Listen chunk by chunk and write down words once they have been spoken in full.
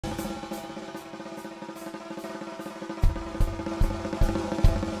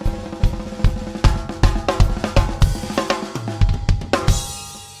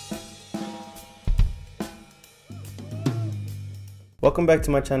Welcome back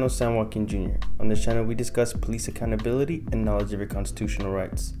to my channel, San Joaquin Junior. On this channel, we discuss police accountability and knowledge of your constitutional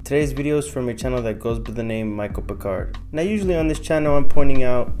rights. Today's video is from a channel that goes by the name Michael Picard. Now, usually on this channel, I'm pointing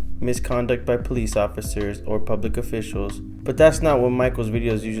out misconduct by police officers or public officials, but that's not what Michael's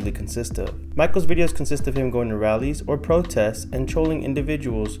videos usually consist of. Michael's videos consist of him going to rallies or protests and trolling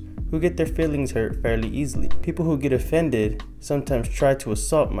individuals who get their feelings hurt fairly easily. People who get offended sometimes try to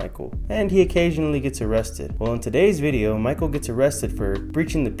assault Michael, and he occasionally gets arrested. Well, in today's video, Michael gets arrested for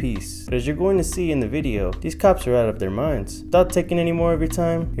breaching the peace. But as you're going to see in the video, these cops are out of their minds. Without taking any more of your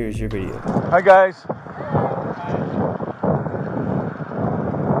time, here's your video. Hi guys.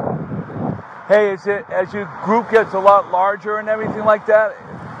 Hey, as your group gets a lot larger and everything like that,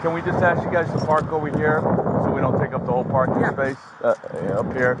 can we just ask you guys to park over here so we don't take up the whole parking space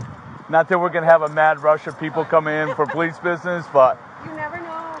up here? Not that we're going to have a mad rush of people coming in for police business, but you never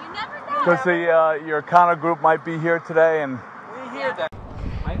know. You never know. Because your counter group might be here today, and we hear that.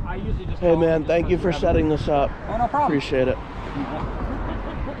 I usually just. Hey man, thank you for setting this up. Oh, no problem. Appreciate it.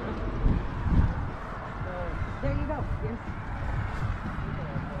 There you go.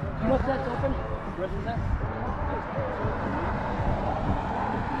 You know if that's open? Where's that?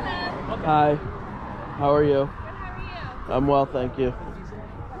 Hi. How are you? Good, how are you? I'm well, thank you.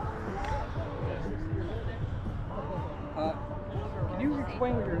 Can you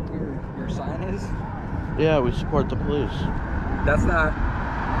explain what your sign is? Yeah, we support the police. That's not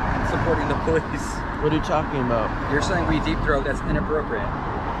supporting the police. What are you talking about? You're saying we deep throat, that's inappropriate.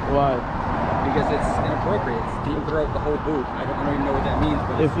 Why? Because it's inappropriate. It's deep throat the whole boot. I don't even know what that means.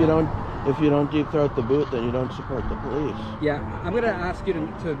 But If you don't deep throat the boot, then you don't support the police. yeah, I'm gonna ask you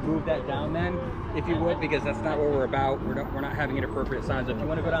to move that down then, if you would, because that's not what we're about. We're not having inappropriate signs. If you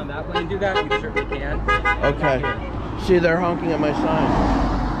want to go down that way and do that, you certainly can. Okay. See, they're honking at my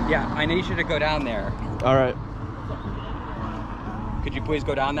sign. Yeah, I need you to go down there. All right. Could you please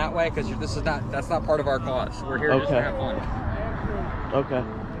go down that way? Because that's not part of our cause. We're here just to have fun. Okay.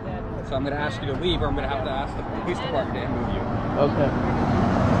 So I'm going to ask you to leave, or I'm going to have to ask the police department to move you. Okay.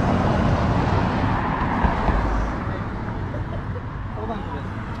 Hold on to this.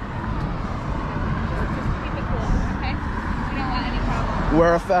 Just keep it cool, okay? We don't want any problems.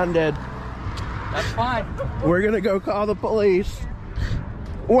 We're offended. That's fine. We're gonna go call the police.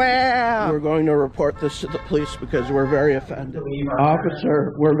 Wow! We're going to report this to the police because we're very offended.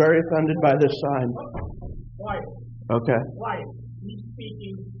 Officer, we're very offended by this sign. Quiet. Okay. Quiet. He's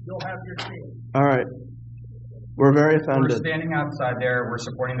speaking. You'll have your chance. All right. We're very offended. We're standing outside there. We're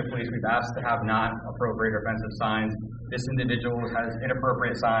supporting the police. We've asked to have not appropriate or offensive signs. This individual has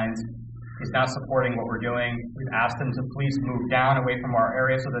inappropriate signs. He's not supporting what we're doing. We've asked him to please move down away from our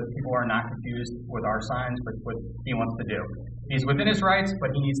area so that people are not confused with our signs, but what he wants to do. He's within his rights, but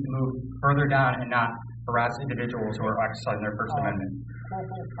he needs to move further down and not harass individuals who are exercising their First Amendment.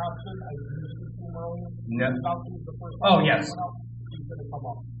 Corporal Thompson, I used his name earlier. No. Thompson is the first Oh, one. yes. He's going to come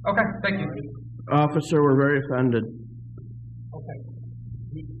up. Okay, thank you. Officer, we're very offended. Okay.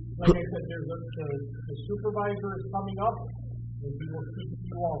 Like I said, the supervisor is coming up, and he will speak to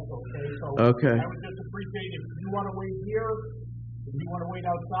you also, okay? So Okay. I would just appreciate if you want to wait here, if you want to wait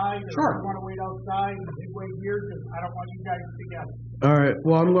outside, Sure. if you want to wait outside, if you wait here, just I don't want you guys together. All right.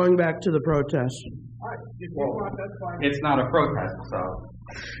 Well, I'm going back to the protest. All right. If you want, that's fine. It's not a protest, so.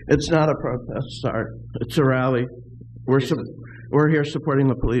 It's not a protest. Sorry. It's a rally. We're here supporting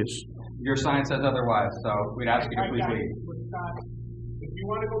the police. Your sign says otherwise, so we'd ask you to please leave. If you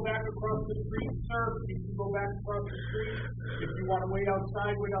want to go back across the street, sir, you can go back across the street. If you want to wait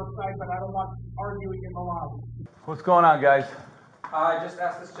outside, but I don't want arguing in the lobby. what's going on, guys? I just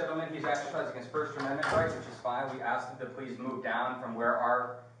asked this gentleman, he's exercising his First Amendment rights, which is fine. We asked him to please move down from where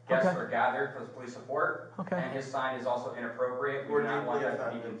our guests are gathered for the police support. Okay. And his sign is also inappropriate. We do not want them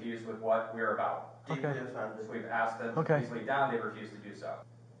to be confused with what we're about. Okay. So we've asked them to Okay. please leave down, they've refused to do so.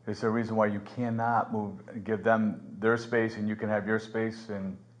 Is there a reason why you cannot move, give them their space and you can have your space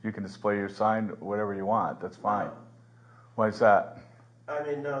and you can display your sign, whatever you want? That's fine. Why is that? I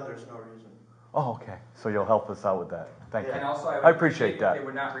mean, no, there's no reason. Oh, okay. So you'll help us out with that. Thank you. And also, I would I appreciate that. They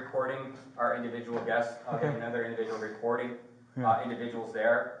were not recording our individual guests. Okay. Another individual recording Yeah. individuals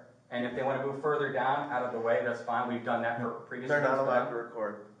there. And if they want to move further down, out of the way, that's fine. We've done that for previous. They're not ones. allowed to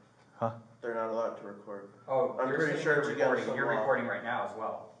record. Huh? They're not allowed to record. Oh, I'm you're pretty saying sure you're it's recording. against the You're law. recording right now as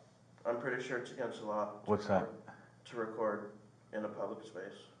well. I'm pretty sure it's against the law. What's that? To record in a public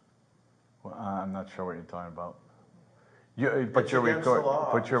space. Well, I'm not sure what you're talking about. But It's you're against the law.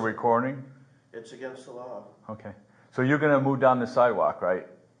 But you're recording? It's against the law. Okay. So you're gonna move down the sidewalk, right?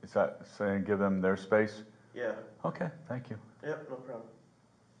 Is that saying give them their space? Yeah. Okay, thank you. Yep, no problem.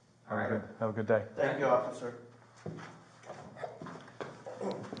 All right. Have a good day. Thank you, officer.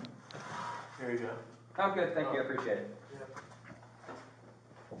 Here you go. I'm good, thank you, I appreciate it.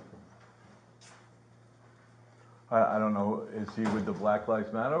 I don't know, is he with the Black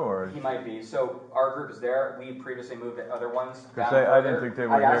Lives Matter or? He might be. So our group is there. We previously moved the other ones down I further. didn't think they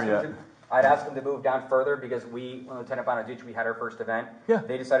were here yet. I'd asked them to move down further because when Lieutenant Bonaducci, we had our first event. Yeah.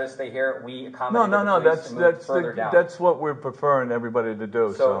 They decided to stay here. We accommodated No, the police and moved further down. that's what we're preferring everybody to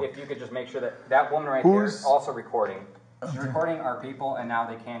do, So if you could just make sure that that woman right there is Who's- also recording. She's recording our people, and now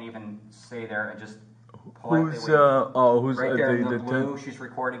they can't even stay there and just politely Who's, wait. who's Right there in the the blue, she's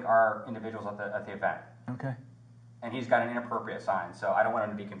recording our individuals at the event. Okay, And he's got an inappropriate sign, so I don't want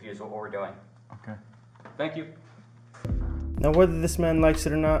him to be confused with what we're doing. okay. Thank you. Now, whether this man likes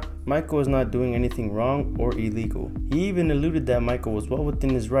it or not, Michael is not doing anything wrong or illegal. He even alluded that Michael was well within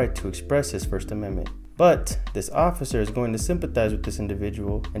his right to express his First Amendment. But this officer is going to sympathize with this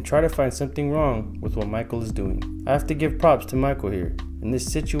individual and try to find something wrong with what Michael is doing. I have to give props to Michael here. In this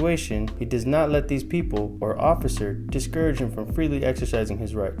situation, he does not let these people or officer discourage him from freely exercising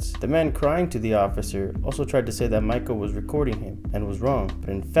his rights. The man crying to the officer also tried to say that Michael was recording him and was wrong, but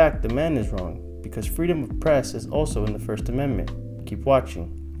in fact the man is wrong because freedom of press is also in the First Amendment. Keep watching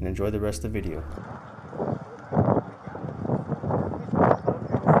and enjoy the rest of the video.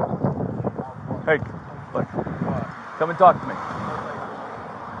 Hey, look, come and talk to me.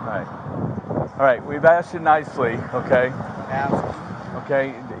 All right, we've asked you nicely, okay?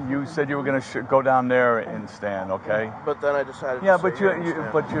 Okay, you said you were going to go down there and stand, okay? But then I decided. Yeah, to but you're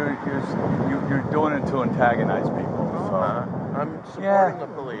doing it to antagonize people. So. I'm supporting the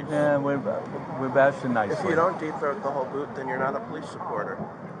police. Yeah, we've asked you nicely. If you don't deep throat the whole boot, then you're not a police supporter.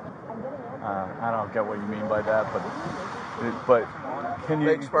 I don't get what you mean by that, but can you?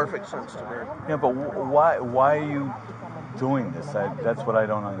 Makes perfect sense to me. Yeah, but why are you doing this? That's what I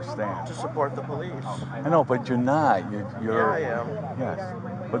don't understand. To support the police. I know, but you're not. You're. Yeah, I am.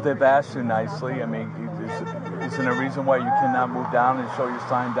 Yes, but they've asked you nicely. I mean, isn't there a reason why you cannot move down and show your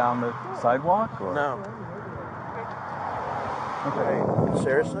sign down the sidewalk? Or? No. Okay.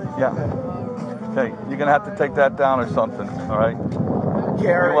 Seriously? Yeah. Okay, you're gonna have to take that down or something. All right.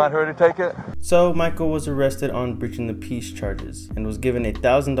 Gary. You want her to take it? So Michael was arrested on breaching the peace charges and was given a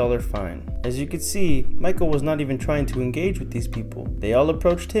 $1,000 fine. As you could see, Michael was not even trying to engage with these people. They all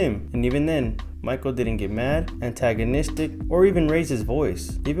approached him, and even then, Michael didn't get mad, antagonistic, or even raise his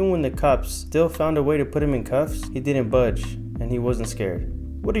voice. Even when the cops still found a way to put him in cuffs, he didn't budge, and he wasn't scared.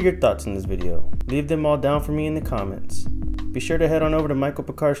 What are your thoughts on this video? Leave them all down for me in the comments. Be sure to head on over to Michael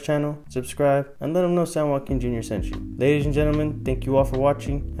Picard's channel, subscribe, and let him know San Joaquin Junior sent you. Ladies and gentlemen, thank you all for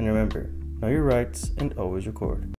watching, and remember, know your rights and always record.